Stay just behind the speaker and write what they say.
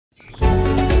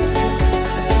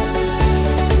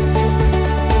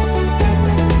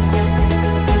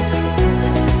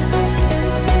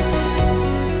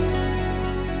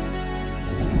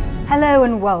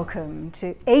and welcome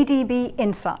to ADB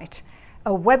Insight, a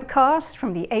webcast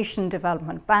from the Asian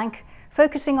Development Bank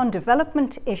focusing on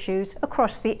development issues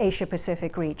across the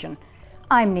Asia-Pacific region.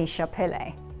 I'm Nisha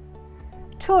Pillay.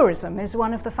 Tourism is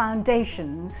one of the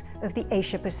foundations of the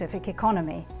Asia-Pacific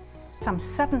economy. Some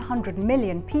 700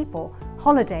 million people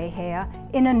holiday here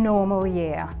in a normal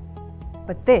year.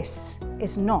 But this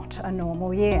is not a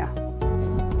normal year.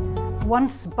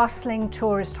 Once bustling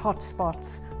tourist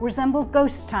hotspots resemble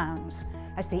ghost towns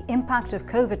as the impact of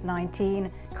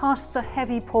COVID-19 casts a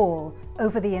heavy pall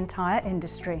over the entire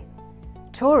industry.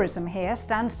 Tourism here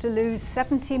stands to lose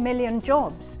 70 million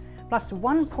jobs, plus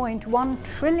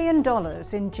 $1.1 trillion in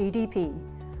GDP,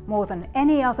 more than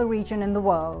any other region in the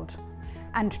world.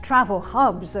 And travel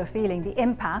hubs are feeling the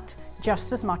impact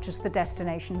just as much as the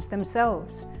destinations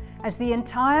themselves, as the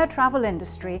entire travel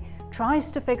industry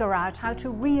tries to figure out how to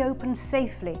reopen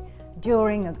safely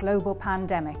during a global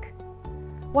pandemic.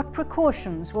 What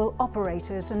precautions will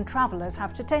operators and travellers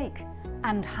have to take?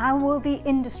 And how will the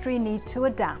industry need to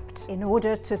adapt in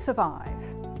order to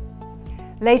survive?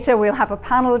 Later, we'll have a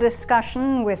panel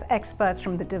discussion with experts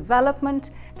from the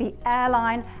development, the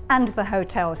airline, and the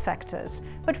hotel sectors.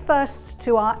 But first,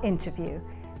 to our interview.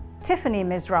 Tiffany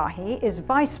Mizrahi is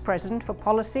Vice President for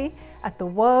Policy at the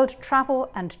World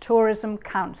Travel and Tourism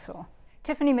Council.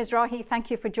 Tiffany Mizrahi, thank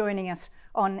you for joining us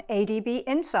on ADB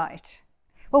Insight.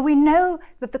 Well, we know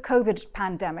that the COVID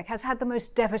pandemic has had the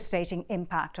most devastating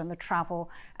impact on the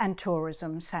travel and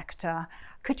tourism sector.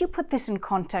 Could you put this in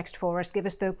context for us, give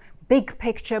us the big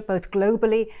picture, both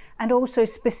globally and also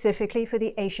specifically for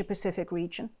the Asia-Pacific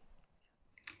region?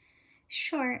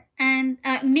 Sure, and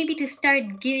maybe to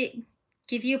start, give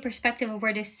you a perspective of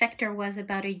where this sector was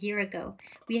about a year ago.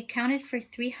 We accounted for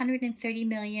 330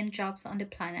 million jobs on the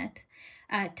planet,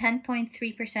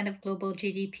 10.3% of global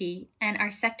GDP, and our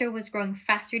sector was growing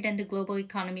faster than the global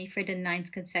economy for the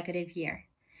 9th consecutive year.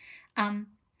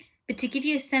 But to give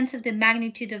you a sense of the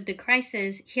magnitude of the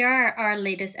crisis, here are our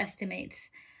latest estimates.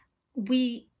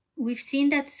 We've seen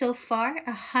that so far,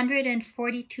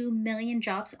 142 million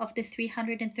jobs of the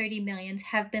 330 millions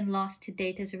have been lost to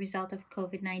date as a result of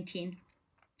COVID-19.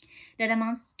 That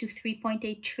amounts to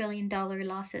 $3.8 trillion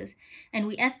losses. And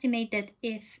we estimate that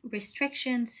if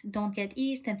restrictions don't get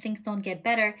eased and things don't get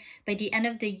better, by the end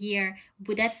of the year,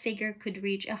 that figure could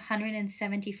reach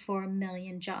 174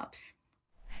 million jobs.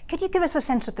 Could you give us a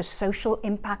sense of the social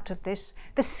impact of this?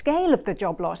 The scale of the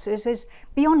job losses is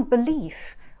beyond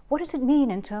belief. What does it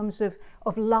mean in terms of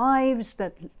lives,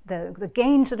 the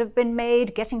gains that have been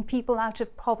made, getting people out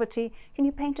of poverty? Can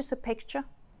you paint us a picture?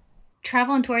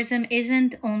 Travel and tourism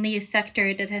isn't only a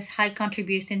sector that has high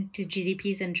contribution to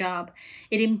GDPs and job.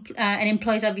 It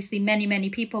employs obviously many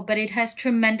people, but it has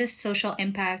tremendous social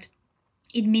impact.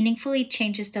 It meaningfully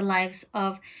changes the lives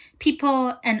of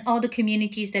people and all the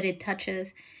communities that it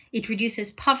touches. It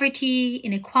reduces poverty,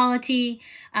 inequality,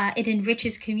 it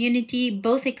enriches community,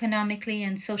 both economically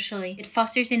and socially. It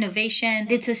fosters innovation.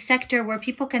 It's a sector where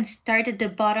people can start at the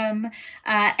bottom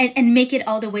and make it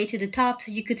all the way to the top.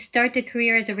 So you could start a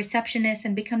career as a receptionist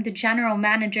and become the general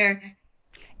manager.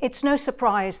 It's no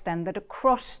surprise then that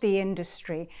across the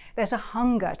industry, there's a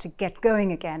hunger to get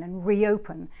going again and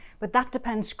reopen. But that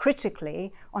depends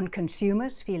critically on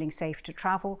consumers feeling safe to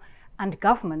travel and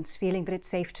governments feeling that it's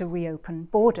safe to reopen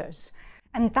borders.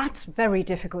 And that's very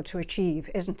difficult to achieve,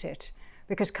 isn't it?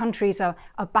 Because countries are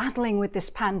battling with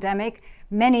this pandemic.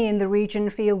 Many in the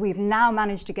region feel we've now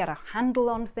managed to get a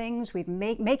handle on things, we're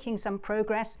making some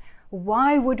progress.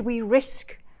 Why would we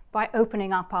risk by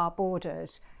opening up our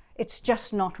borders? It's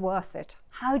just not worth it.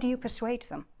 How do you persuade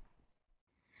them?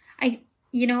 I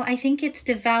think it's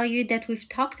the value that we've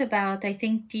talked about. I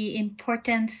think the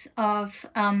importance of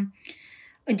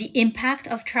the impact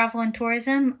of travel and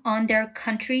tourism on their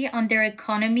country, on their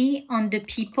economy, on the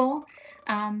people.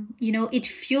 It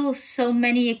fuels so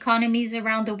many economies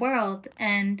around the world.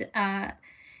 And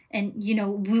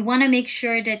we want to make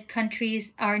sure that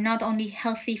countries are not only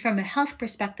healthy from a health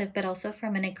perspective, but also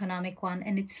from an economic one.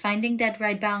 And it's finding that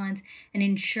right balance and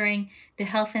ensuring the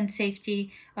health and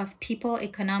safety of people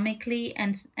economically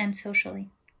and socially.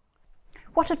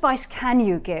 What advice can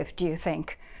you give, do you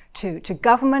think, to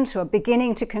governments who are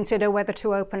beginning to consider whether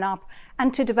to open up,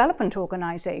 and to development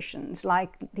organizations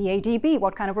like the ADB?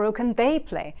 What kind of role can they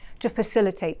play to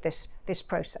facilitate this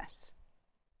process?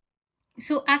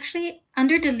 So actually,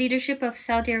 under the leadership of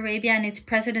Saudi Arabia and its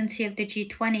presidency of the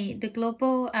G20, the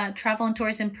global travel and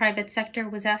tourism private sector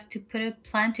was asked to put a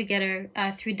plan together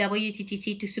through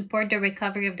WTTC to support the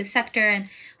recovery of the sector and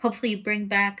hopefully bring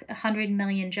back 100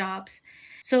 million jobs.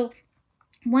 So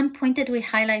one point that we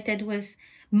highlighted was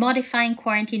modifying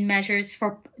quarantine measures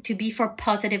to be for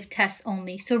positive tests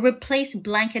only. So replace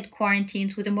blanket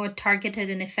quarantines with a more targeted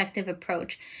and effective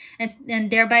approach,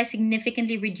 and thereby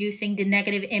significantly reducing the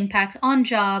negative impact on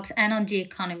jobs and on the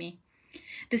economy.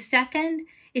 The second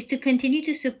is to continue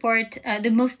to support the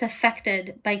most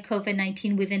affected by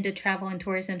COVID-19 within the travel and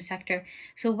tourism sector.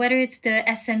 So whether it's the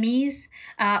SMEs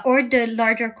or the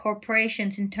larger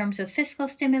corporations in terms of fiscal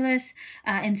stimulus,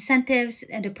 incentives,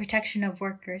 and the protection of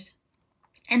workers.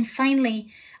 And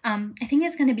finally, I think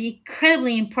it's going to be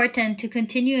incredibly important to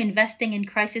continue investing in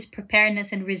crisis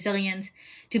preparedness and resilience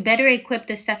to better equip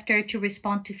the sector to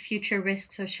respond to future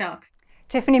risks or shocks.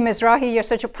 Tiffany Mizrahi, you're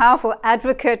such a powerful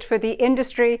advocate for the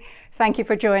industry. Thank you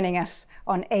for joining us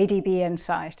on ADB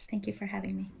Insight. Thank you for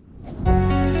having me.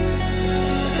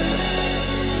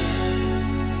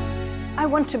 I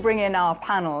want to bring in our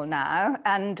panel now,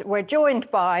 and we're joined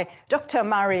by Dr.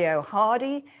 Mario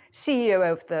Hardy,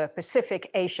 CEO of the Pacific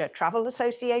Asia Travel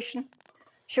Association,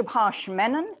 Subhash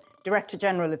Menon, Director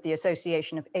General of the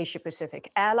Association of Asia Pacific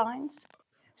Airlines,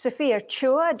 Sophia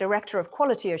Chua, Director of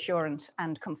Quality Assurance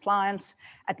and Compliance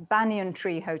at Banyan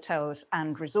Tree Hotels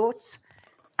and Resorts,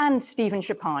 and Stephen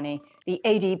Shapani, the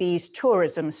ADB's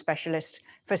Tourism Specialist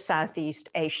for Southeast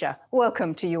Asia.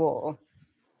 Welcome to you all.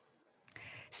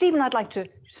 Stephen, I'd like to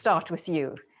start with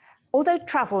you. Although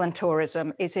travel and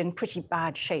tourism is in pretty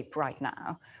bad shape right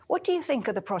now, what do you think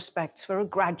are the prospects for a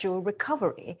gradual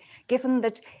recovery, given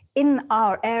that in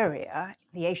our area,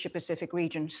 the Asia-Pacific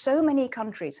region, so many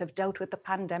countries have dealt with the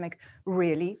pandemic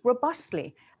really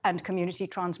robustly, and community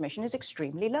transmission is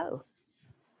extremely low?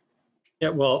 Yeah,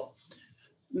 well,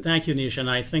 thank you, Nisha. And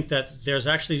I think that there's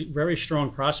actually very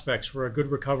strong prospects for a good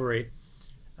recovery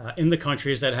in the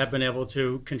countries that have been able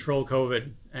to control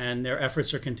COVID, and their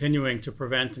efforts are continuing to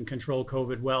prevent and control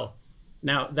COVID well.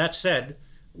 Now, that said,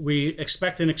 we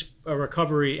expect a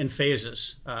recovery in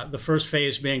phases. The first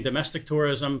phase being domestic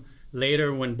tourism,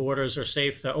 later when borders are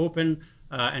safe to open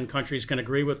and countries can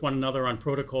agree with one another on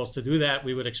protocols to do that,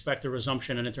 we would expect a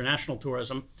resumption in international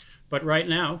tourism. But right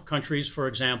now, countries, for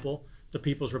example, the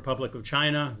People's Republic of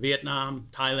China, Vietnam,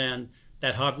 Thailand,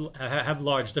 that have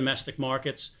large domestic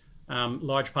markets,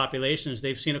 large populations,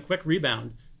 they've seen a quick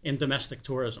rebound in domestic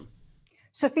tourism.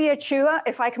 Sophia Chua,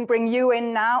 if I can bring you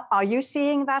in now, are you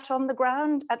seeing that on the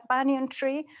ground at Banyan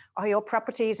Tree? Are your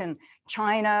properties in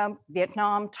China,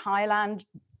 Vietnam, Thailand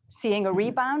seeing a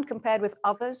rebound compared with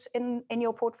others in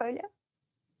your portfolio?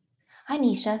 Hi,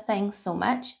 Nisha. Thanks so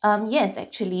much. Yes,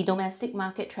 actually, domestic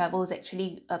market travel is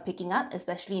actually picking up,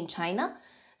 especially in China.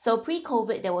 So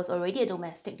pre-COVID, there was already a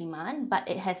domestic demand, but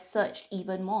it has surged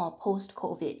even more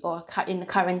post-COVID or in the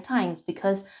current times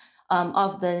because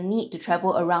of the need to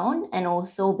travel around and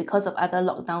also because of other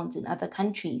lockdowns in other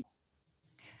countries.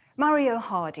 Mario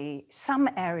Hardy, some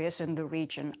areas in the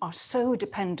region are so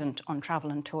dependent on travel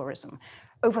and tourism.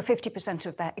 Over 50%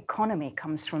 of their economy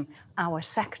comes from our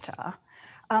sector.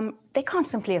 They can't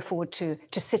simply afford to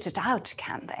sit it out,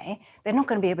 can they? They're not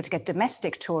going to be able to get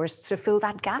domestic tourists to fill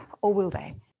that gap, or will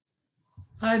they?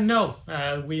 No,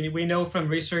 we know from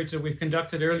research that we've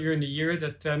conducted earlier in the year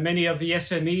that many of the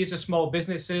SMEs, the small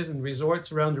businesses and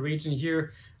resorts around the region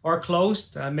here are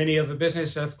closed. Many of the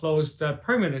businesses have closed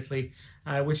permanently,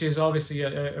 which is obviously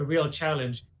a real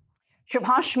challenge.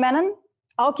 Subhash Menon,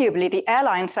 arguably the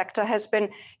airline sector has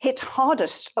been hit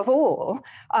hardest of all.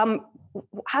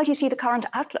 How do you see the current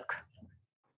outlook?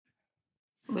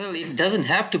 Well, it doesn't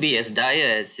have to be as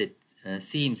dire as it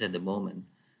seems at the moment.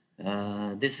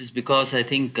 This is because I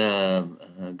think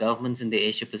governments in the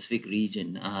Asia-Pacific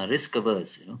region are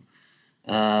risk-averse.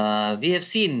 We have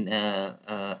seen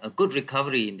a good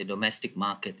recovery in the domestic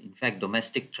market. In fact,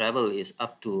 domestic travel is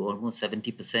up to almost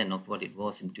 70% of what it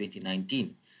was in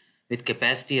 2019, with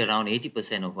capacity around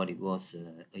 80% of what it was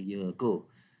a year ago.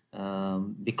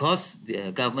 Because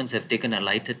the governments have taken a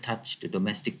lighter touch to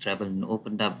domestic travel and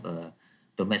opened up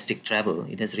domestic travel,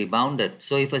 it has rebounded.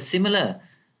 So if a similar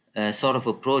sort of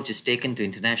approach is taken to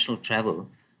international travel,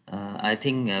 I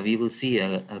think we will see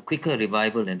a quicker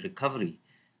revival and recovery.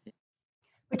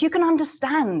 But you can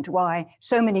understand why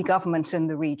so many governments in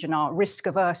the region are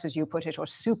risk-averse, as you put it, or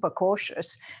super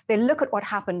cautious. They look at what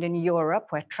happened in Europe,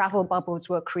 where travel bubbles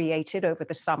were created over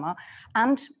the summer,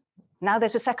 and now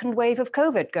there's a second wave of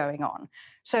COVID going on.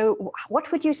 So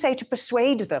what would you say to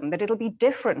persuade them that it'll be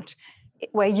different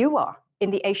where you are in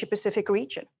the Asia-Pacific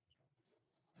region?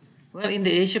 Well, in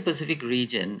the Asia-Pacific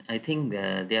region, I think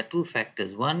there are two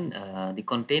factors. One, the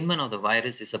containment of the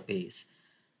virus is apace.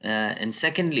 And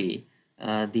secondly,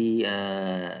 the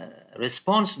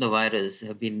response to the virus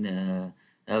have been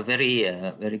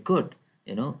very good.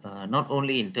 not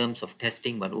only in terms of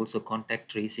testing, but also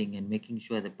contact tracing and making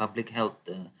sure that public health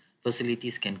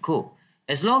facilities can cope.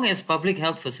 As long as public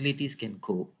health facilities can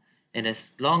cope, and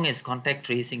as long as contact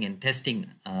tracing and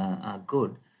testing are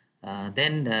good,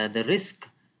 then the risk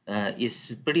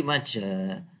is pretty much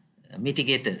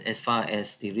mitigated as far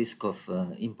as the risk of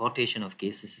importation of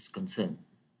cases is concerned.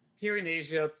 Here in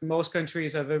Asia, most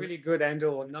countries have a really good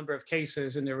handle on number of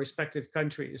cases in their respective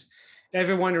countries.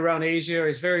 Everyone around Asia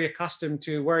is very accustomed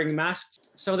to wearing masks,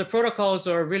 so the protocols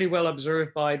are really well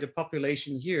observed by the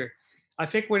population here. I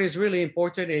think what is really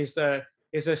important is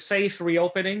a safe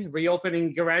reopening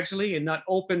gradually and not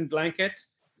open blanket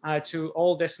to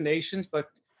all destinations, but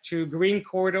to green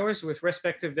corridors with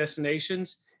respective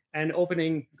destinations and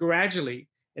opening gradually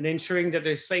and ensuring that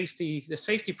the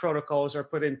safety protocols are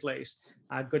put in place.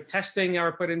 Good testing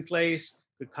are put in place,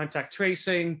 good contact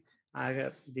tracing,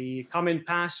 the common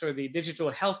pass or the digital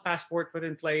health passport put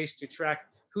in place to track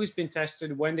who's been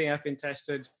tested, when they have been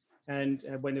tested, and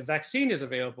when the vaccine is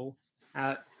available,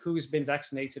 who's been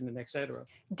vaccinated, and etc.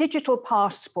 Digital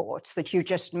passports that you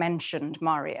just mentioned,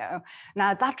 Mario,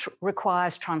 now that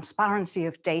requires transparency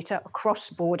of data across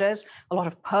borders, a lot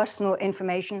of personal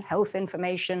information, health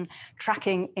information,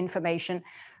 tracking information.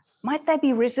 Might there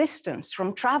be resistance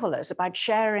from travelers about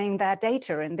sharing their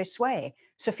data in this way?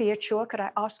 Sophia Chua, could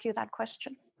I ask you that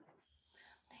question?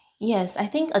 Yes, I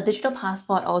think a digital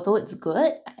passport, although it's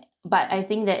good, but I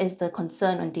think there is the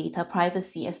concern on data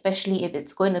privacy, especially if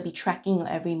it's going to be tracking your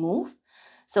every move.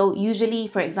 So usually,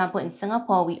 for example, in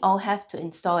Singapore, we all have to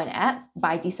install an app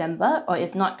by December, or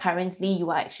if not currently, you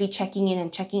are actually checking in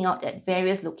and checking out at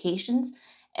various locations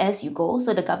as you go.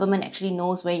 So the government actually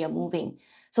knows where you're moving.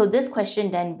 So this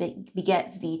question then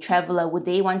begets the traveler. Would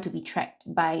they want to be tracked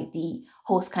by the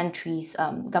host country's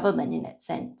government in that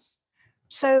sense?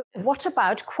 So what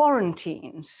about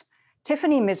quarantines?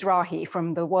 Tiffany Mizrahi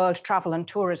from the World Travel and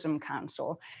Tourism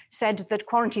Council said that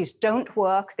quarantines don't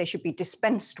work, they should be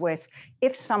dispensed with.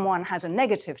 If someone has a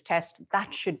negative test,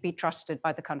 that should be trusted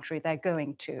by the country they're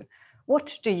going to.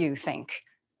 What do you think?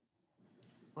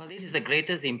 Well, it is the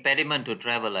greatest impediment to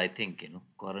travel, I think,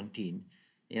 quarantine.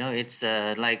 It's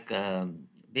like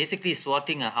basically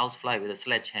swatting a housefly with a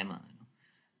sledgehammer.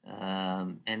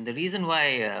 And the reason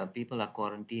why people are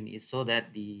quarantined is so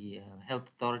that the health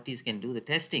authorities can do the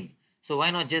testing. So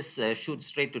why not just shoot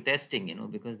straight to testing,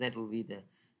 because that will be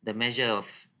the measure of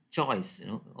choice,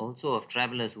 also of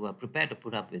travelers who are prepared to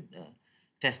put up with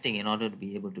testing in order to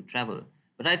be able to travel.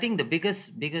 But I think the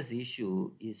biggest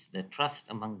issue is the trust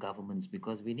among governments,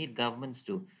 because we need governments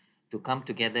to come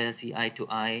together, see eye to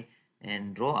eye,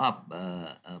 and draw up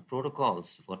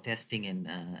protocols for testing and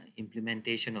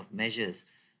implementation of measures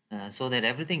so that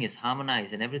everything is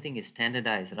harmonized and everything is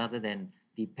standardized rather than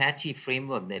the patchy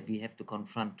framework that we have to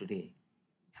confront today.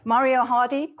 Mario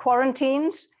Hardy,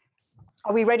 quarantines,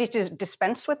 are we ready to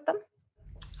dispense with them?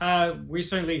 We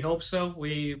certainly hope so.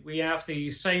 We have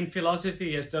the same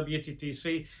philosophy as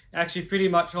WTTC. Actually, pretty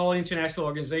much all international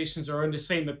organizations are in the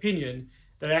same opinion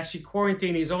that actually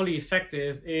quarantine is only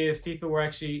effective if people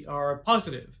are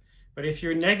positive. But if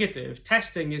you're negative,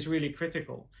 testing is really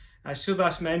critical. As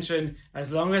Subhas mentioned,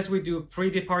 as long as we do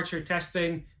pre-departure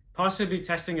testing, possibly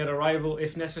testing at arrival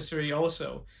if necessary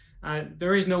also,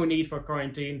 there is no need for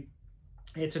quarantine.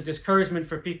 It's a discouragement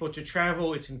for people to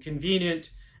travel. It's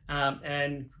inconvenient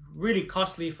and really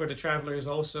costly for the travelers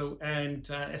also, and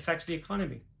affects the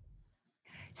economy.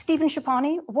 Stephen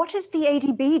Shapani, what is the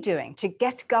ADB doing to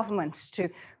get governments to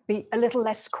be a little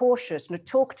less cautious and to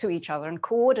talk to each other and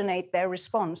coordinate their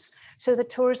response so that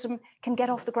tourism can get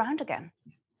off the ground again?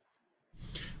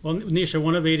 Well, Nisha,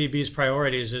 one of ADB's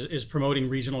priorities is promoting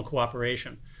regional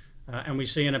cooperation. And we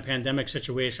see in a pandemic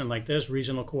situation like this,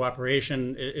 regional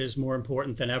cooperation is more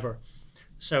important than ever.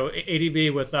 So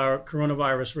ADB, with our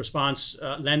coronavirus response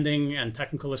lending and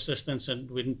technical assistance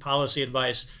and with policy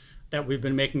advice that we've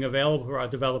been making available to our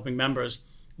developing members,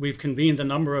 we've convened a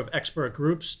number of expert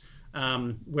groups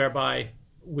whereby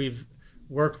we've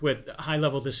worked with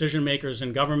high-level decision makers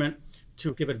in government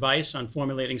to give advice on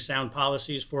formulating sound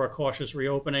policies for a cautious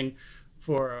reopening,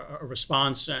 for a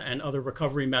response and other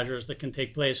recovery measures that can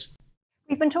take place.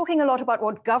 We've been talking a lot about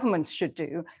what governments should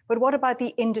do, but what about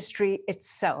the industry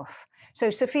itself? So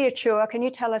Sophia Chua, can you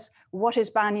tell us what is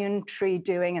Banyan Tree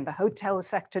doing and the hotel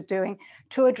sector doing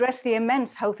to address the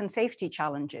immense health and safety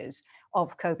challenges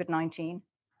of COVID-19?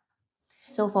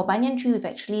 So for Banyan Tree, we've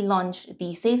actually launched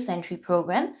the Safe Sentry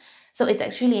program. So it's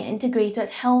actually an integrated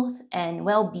health and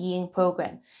well-being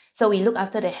program. So we look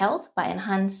after the health by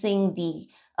enhancing the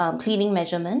cleaning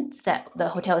measurements that the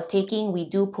hotel is taking. We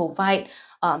do provide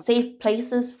safe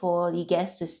places for the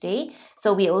guests to stay.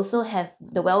 So we also have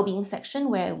the well-being section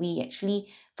where we actually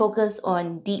focus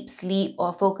on deep sleep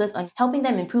or focus on helping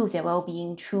them improve their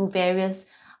well-being through various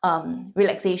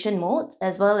relaxation modes,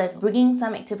 as well as bringing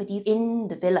some activities in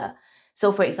the villa.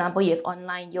 So for example, you have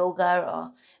online yoga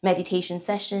or meditation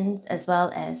sessions, as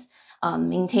well as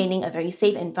maintaining a very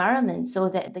safe environment so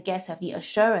that the guests have the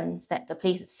assurance that the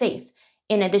place is safe.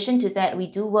 In addition to that, we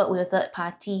do work with a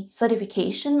third-party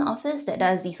certification office that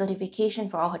does the certification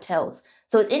for our hotels.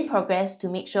 So it's in progress to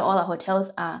make sure all our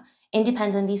hotels are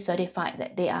independently certified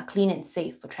that they are clean and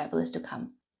safe for travelers to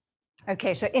come.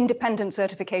 Okay, so independent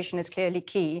certification is clearly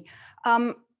key.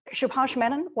 Subhash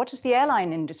Menon, what is the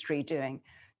airline industry doing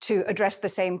to address the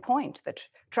same point, that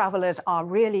travelers are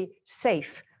really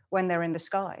safe when they're in the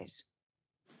skies?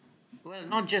 Well,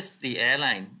 not just the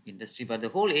airline industry, but the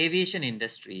whole aviation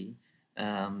industry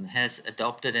has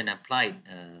adopted and applied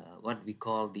what we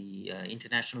call the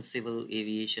International Civil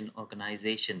Aviation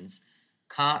Organization's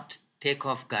CART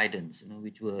takeoff guidance,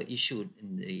 which were issued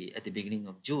at the beginning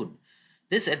of June.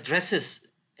 This addresses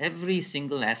every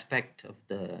single aspect of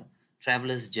the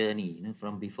traveler's journey,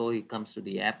 from before he comes to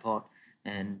the airport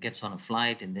and gets on a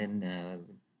flight, and then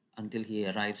until he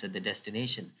arrives at the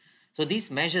destination. So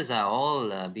these measures are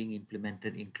all being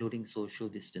implemented, including social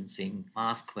distancing,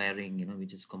 mask wearing,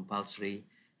 which is compulsory,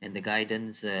 and the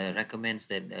guidance recommends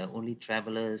that only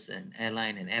travelers and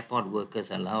airline and airport workers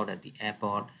are allowed at the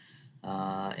airport,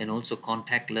 and also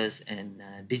contactless and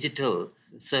digital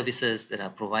services that are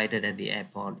provided at the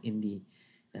airport in the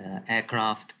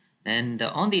aircraft. And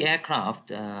on the aircraft,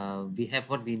 we have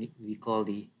what we call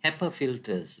the HEPA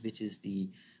filters, which is the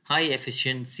high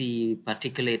efficiency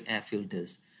particulate air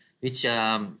filters, which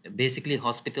are basically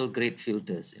hospital grade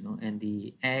filters, and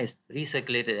the air is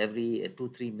recirculated every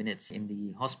 2-3 minutes. In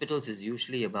the hospitals is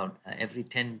usually about every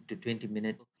 10 to 20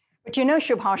 minutes. But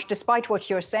Subhash, despite what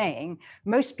you're saying,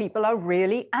 most people are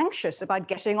really anxious about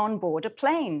getting on board a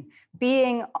plane,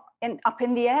 being up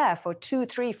in the air for 2,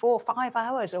 3, 4, 5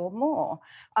 hours or more.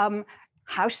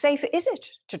 How safe is it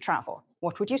to travel?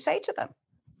 What would you say to them?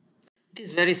 It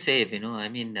is very safe,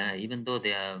 even though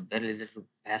there are very little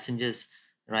passengers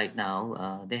right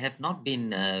now, there have not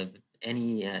been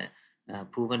any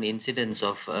proven incidents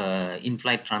of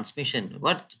in-flight transmission.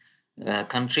 What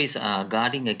countries are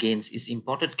guarding against is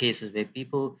imported cases where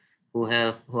people who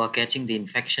are catching the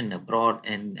infection abroad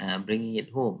and bringing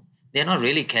it home. They're not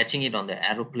really catching it on the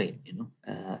aeroplane.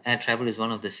 Air travel is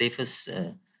one of the safest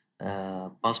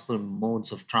possible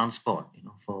modes of transport,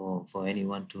 for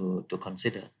anyone to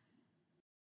consider.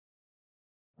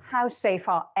 How safe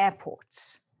are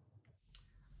airports?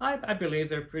 I believe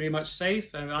they're pretty much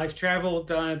safe. I've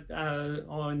traveled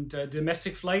on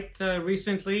domestic flight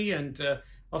recently, and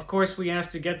of course we have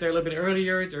to get there a little bit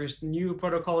earlier. There's new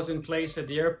protocols in place at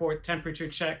the airport, temperature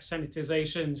checks,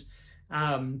 sanitizations,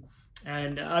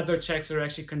 and other checks are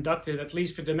actually conducted, at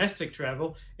least for domestic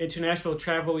travel. International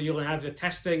travel, you'll have the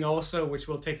testing also, which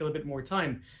will take a little bit more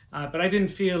time. But I didn't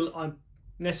feel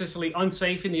necessarily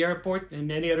unsafe in the airport in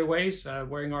any other ways,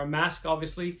 wearing our mask,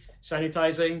 obviously,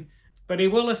 sanitizing. But it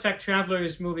will affect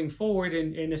travelers moving forward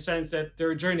in the sense that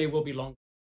their journey will be long.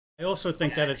 I also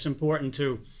think that it's important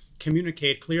to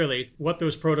communicate clearly what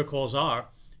those protocols are,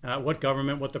 what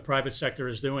government, what the private sector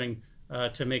is doing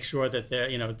to make sure that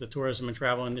the tourism and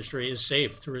travel industry is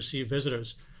safe to receive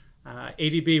visitors.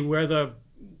 ADB, we're the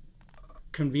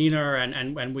convener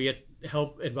and we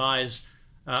help advise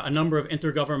a number of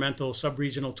intergovernmental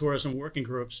sub-regional tourism working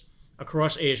groups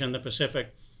across Asia and the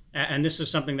Pacific. And this is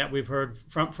something that we've heard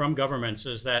from governments,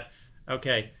 is that,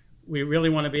 okay, we really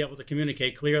want to be able to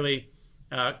communicate clearly.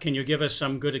 Can you give us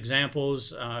some good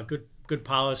examples, good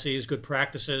policies, good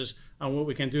practices on what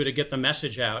we can do to get the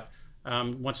message out?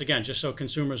 Once again, just so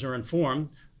consumers are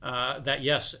informed that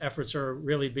yes, efforts are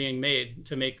really being made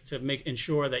to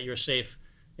ensure that you're safe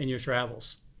in your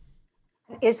travels.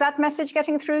 Is that message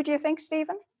getting through, do you think,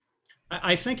 Stephen?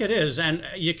 I think it is, and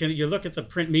you look at the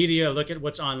print media, look at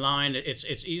what's online.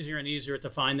 It's easier and easier to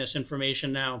find this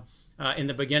information now. In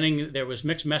the beginning, there was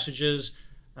mixed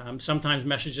messages. Sometimes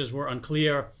messages were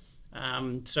unclear.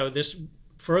 So this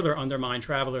further undermined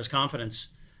travelers' confidence.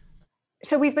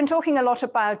 So we've been talking a lot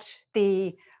about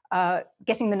the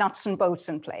getting the nuts and bolts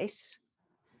in place,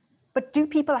 but do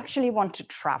people actually want to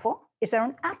travel? Is there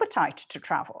an appetite to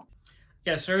travel?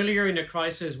 Yes, earlier in the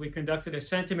crisis, we conducted a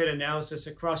sentiment analysis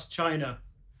across China.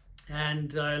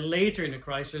 And later in the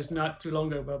crisis, not too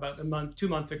long ago, about 2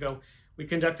 months ago, we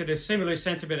conducted a similar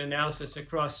sentiment analysis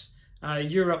across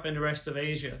Europe and the rest of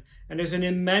Asia. And there's an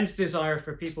immense desire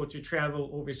for people to travel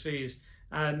overseas.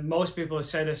 And most people have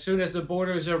said as soon as the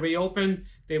borders are reopened,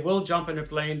 they will jump in a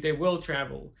plane, they will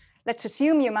travel. Let's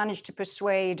assume you managed to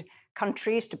persuade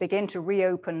countries to begin to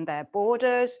reopen their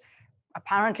borders.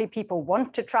 Apparently, people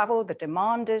want to travel, the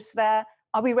demand is there.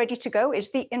 Are we ready to go?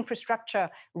 Is the infrastructure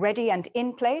ready and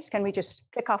in place? Can we just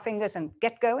click our fingers and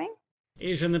get going?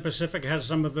 Asia and the Pacific has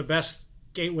some of the best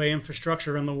gateway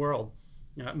infrastructure in the world.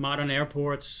 Modern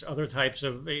airports, other types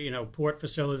of port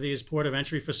facilities, port of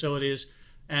entry facilities.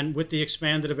 And with the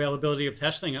expanded availability of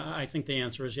testing, I think the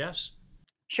answer is yes.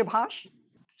 Subhash?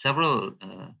 Several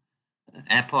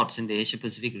airports in the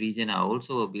Asia-Pacific region are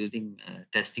also building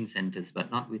testing centers,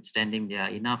 but notwithstanding, there are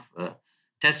enough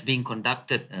tests being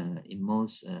conducted in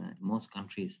most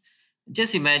countries.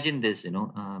 Just imagine this,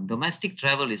 domestic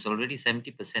travel is already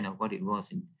 70% of what it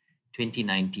was in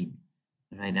 2019,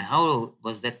 right? And how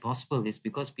was that possible? It's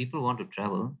because people want to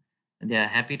travel, and they are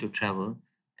happy to travel,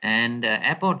 and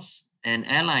airports and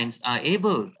airlines are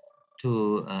able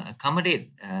to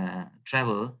accommodate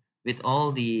travel with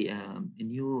all the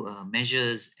new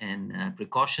measures and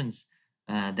precautions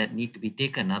that need to be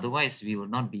taken. Otherwise, we will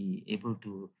not be able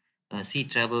to see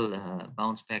travel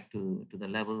bounce back to the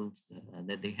levels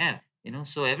that they have.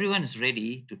 So everyone is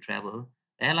ready to travel.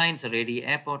 Airlines are ready.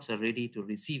 Airports are ready to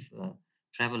receive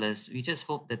travelers. We just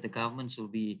hope that the governments will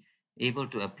be able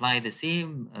to apply the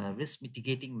same risk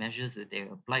mitigating measures that they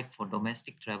applied for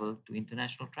domestic travel to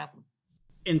international travel.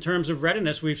 In terms of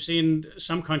readiness, we've seen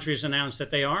some countries announce that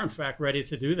they are in fact ready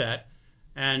to do that.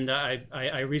 And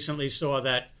I recently saw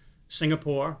that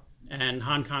Singapore and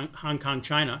Hong Kong,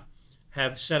 China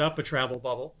have set up a travel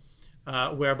bubble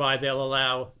whereby they'll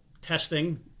allow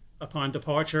testing upon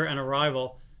departure and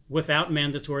arrival without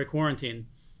mandatory quarantine.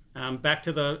 Back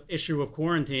to the issue of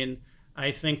quarantine,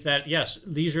 I think that, yes,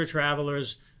 leisure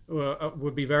travelers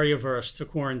would be very averse to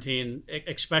quarantine,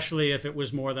 especially if it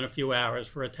was more than a few hours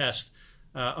for a test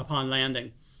upon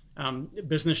landing.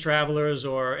 Business travelers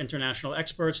or international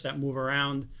experts that move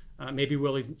around may be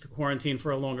willing to quarantine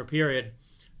for a longer period,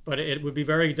 but it would be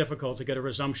very difficult to get a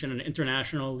resumption in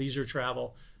international leisure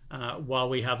travel while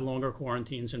we have longer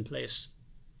quarantines in place.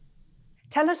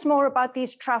 Tell us more about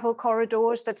these travel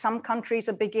corridors that some countries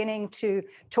are beginning to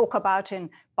talk about in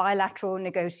bilateral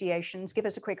negotiations. Give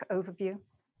us a quick overview.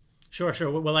 Sure.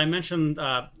 Well, I mentioned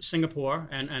Singapore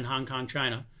and Hong Kong,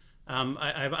 China.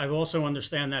 I've also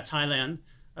understand that Thailand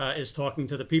is talking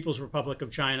to the People's Republic of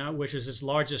China, which is its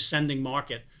largest sending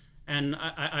market. And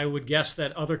I would guess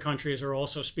that other countries are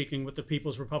also speaking with the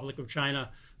People's Republic of China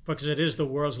because it is the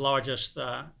world's largest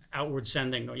outward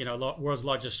sending, world's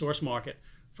largest source market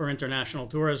for international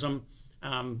tourism,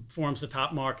 forms the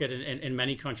top market in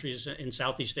many countries in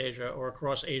Southeast Asia or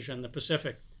across Asia and the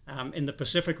Pacific. In the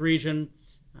Pacific region,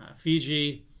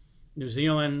 Fiji, New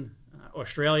Zealand,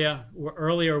 Australia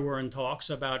earlier were in talks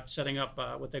about setting up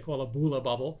what they call a bula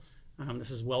bubble.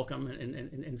 This is welcome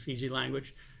in Fiji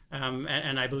language.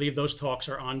 And I believe those talks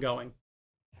are ongoing.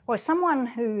 Well, someone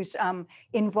who's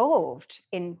involved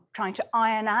in trying to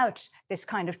iron out this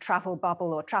kind of travel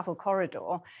bubble or travel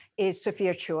corridor is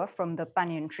Sophia Chua from the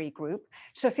Banyan Tree Group.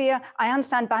 Sophia, I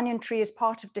understand Banyan Tree is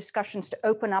part of discussions to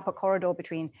open up a corridor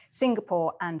between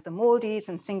Singapore and the Maldives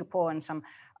and Singapore and some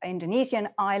Indonesian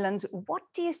islands. What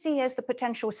do you see as the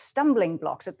potential stumbling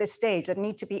blocks at this stage that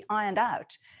need to be ironed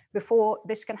out before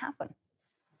this can happen?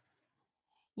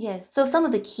 Yes, so some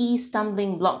of the key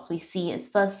stumbling blocks we see is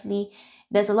firstly,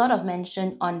 there's a lot of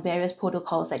mention on various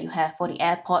protocols that you have for the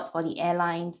airports, for the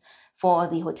airlines, for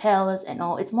the hotels and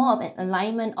all. It's more of an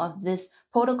alignment of these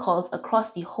protocols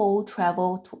across the whole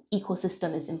travel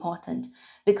ecosystem is important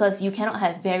because you cannot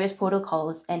have various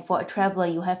protocols and for a traveler,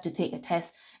 you have to take a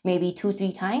test maybe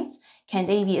 2-3 times. Can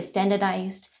they be a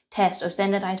standardized test or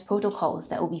standardized protocols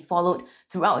that will be followed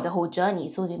throughout the whole journey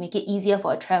so to make it easier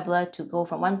for a traveler to go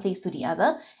from one place to the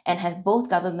other and have both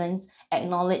governments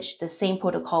acknowledge the same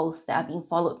protocols that are being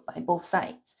followed by both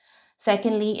sides.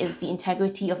 Secondly is the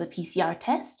integrity of the PCR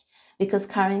test because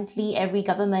currently every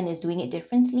government is doing it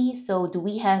differently. So do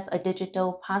we have a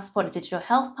digital passport, a digital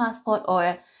health passport or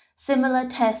a similar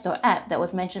test or app that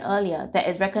was mentioned earlier that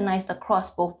is recognized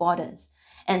across both borders?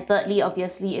 And thirdly,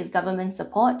 obviously, is government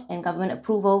support and government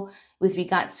approval with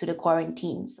regards to the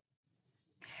quarantines.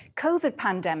 COVID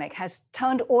pandemic has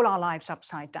turned all our lives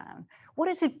upside down. What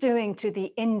is it doing to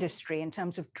the industry in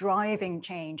terms of driving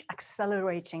change,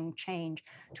 accelerating change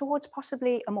towards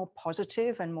possibly a more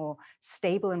positive and more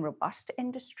stable and robust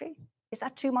industry? Is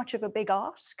that too much of a big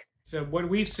ask? So what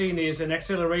we've seen is an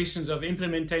acceleration of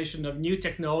implementation of new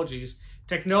technologies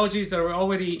that were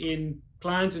already in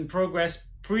plans and progress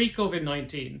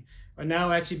pre-COVID-19 are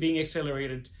now actually being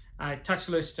accelerated.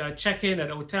 Touchless check-in at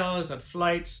hotels, at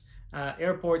flights,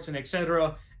 airports and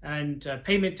etc., and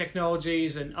payment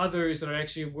technologies and others that are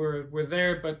actually were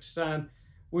there, but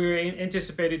we're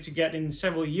anticipated to get in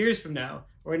several years from now,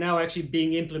 or now actually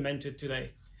being implemented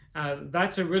today.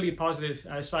 That's a really positive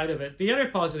side of it. The other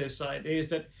positive side is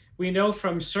that we know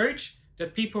from search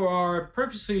that people are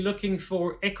purposely looking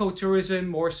for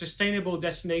ecotourism or sustainable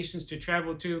destinations to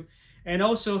travel to, and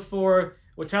also for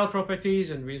hotel properties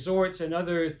and resorts and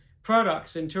other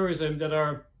products in tourism that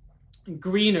are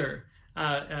greener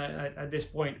at this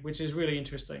point, which is really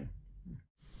interesting.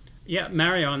 Yeah,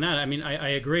 Mario, on that, I mean, I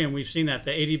agree, and we've seen that.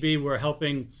 The ADB, we're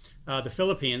helping the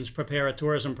Philippines prepare a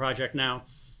tourism project now,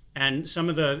 and some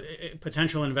of the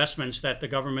potential investments that the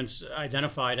government's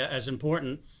identified as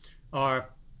important are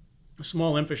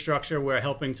small infrastructure. We're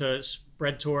helping to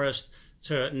spread tourists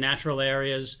to natural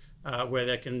areas where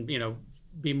they can,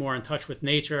 be more in touch with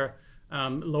nature,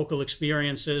 local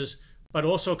experiences, but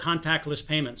also contactless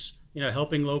payments.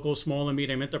 Helping local small and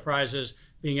medium enterprises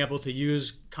being able to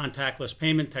use contactless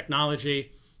payment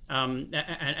technology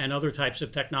and other types of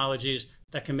technologies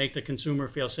that can make the consumer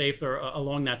feel safer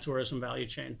along that tourism value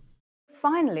chain.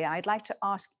 Finally, I'd like to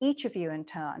ask each of you in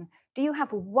turn, do you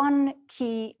have one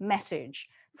key message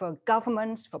for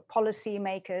governments, for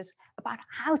policymakers, about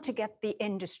how to get the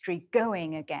industry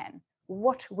going again?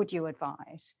 What would you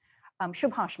advise?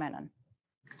 Subhash Menon.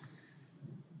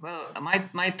 Well,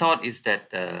 my thought is that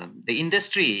the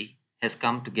industry has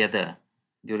come together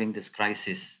during this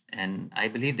crisis, and I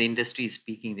believe the industry is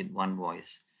speaking with one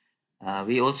voice.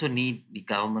 We also need the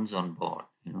governments on board.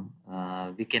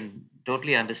 We can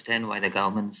totally understand why the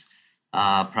governments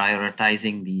are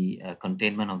prioritizing the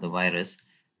containment of the virus,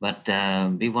 but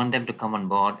we want them to come on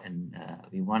board, and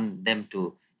we want them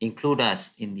to include us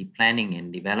in the planning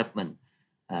and development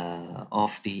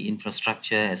of the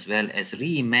infrastructure, as well as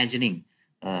reimagining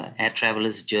air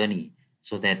travelers' journey,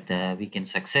 so that we can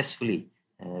successfully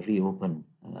reopen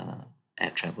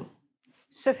air travel.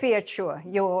 Sophia Chua,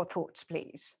 your thoughts,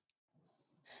 please.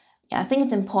 Yeah, I think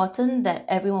it's important that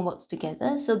everyone works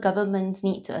together. So governments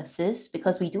need to assist,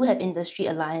 because we do have industry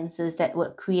alliances that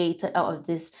were created out of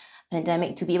this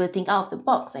pandemic to be able to think out of the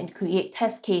box and create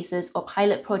test cases or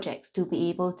pilot projects to be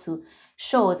able to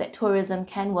show that tourism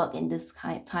can work in this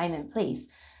time and place.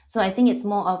 So I think it's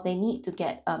more of they need to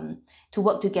get to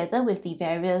work together with the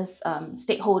various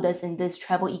stakeholders in this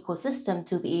travel ecosystem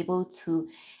to be able to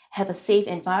have a safe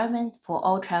environment for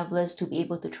all travelers to be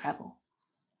able to travel.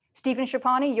 Stephen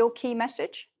Shapani, your key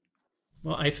message?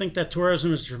 Well, I think that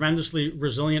tourism is a tremendously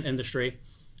resilient industry.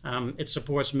 It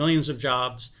supports millions of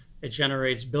jobs. It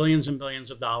generates billions and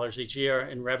billions of dollars each year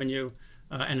in revenue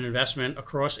and investment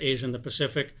across Asia and the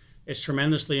Pacific. It's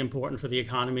tremendously important for the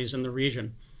economies in the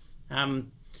region.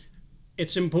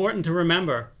 It's important to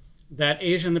remember that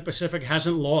Asia and the Pacific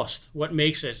hasn't lost what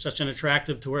makes it such an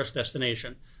attractive tourist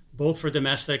destination, both for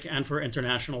domestic and for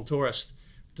international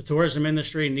tourists. The tourism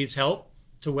industry needs help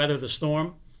to weather the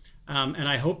storm, and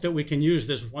I hope that we can use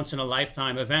this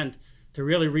once-in-a-lifetime event to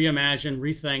really reimagine,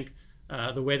 rethink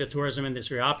the way the tourism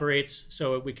industry operates,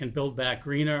 so we can build back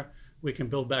greener, we can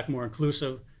build back more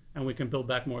inclusive, and we can build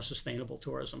back more sustainable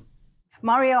tourism.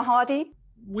 Mario Hardy?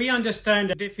 We understand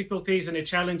the difficulties and the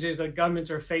challenges that governments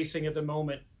are facing at the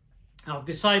moment of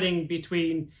deciding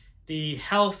between the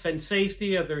health and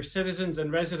safety of their citizens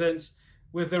and residents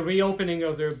with the reopening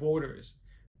of their borders.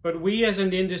 But we as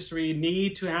an industry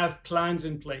need to have plans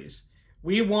in place.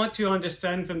 We want to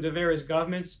understand from the various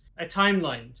governments a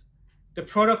timeline, the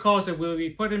protocols that will be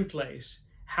put in place,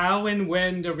 how and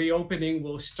when the reopening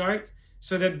will start,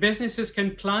 so that businesses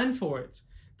can plan for it,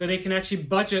 that they can actually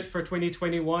budget for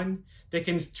 2021, they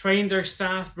can train their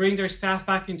staff, bring their staff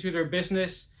back into their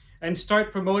business, and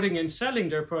start promoting and selling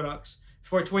their products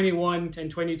for 21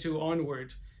 and 22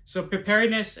 onward. So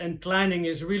preparedness and planning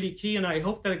is really key, and I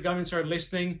hope that governments are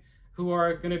listening, who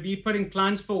are going to be putting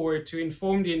plans forward to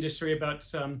inform the industry about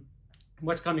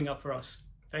what's coming up for us.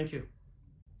 Thank you.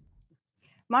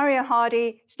 Mario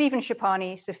Hardy, Stephen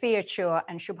Shapani, Sophia Chua,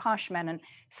 and Subhash Menon,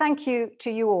 thank you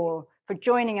to you all for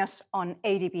joining us on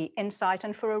ADB Insight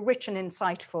and for a rich and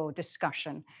insightful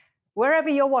discussion. Wherever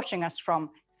you're watching us from,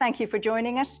 thank you for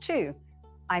joining us too.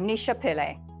 I'm Nisha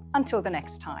Pillay. Until the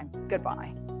next time,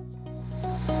 goodbye.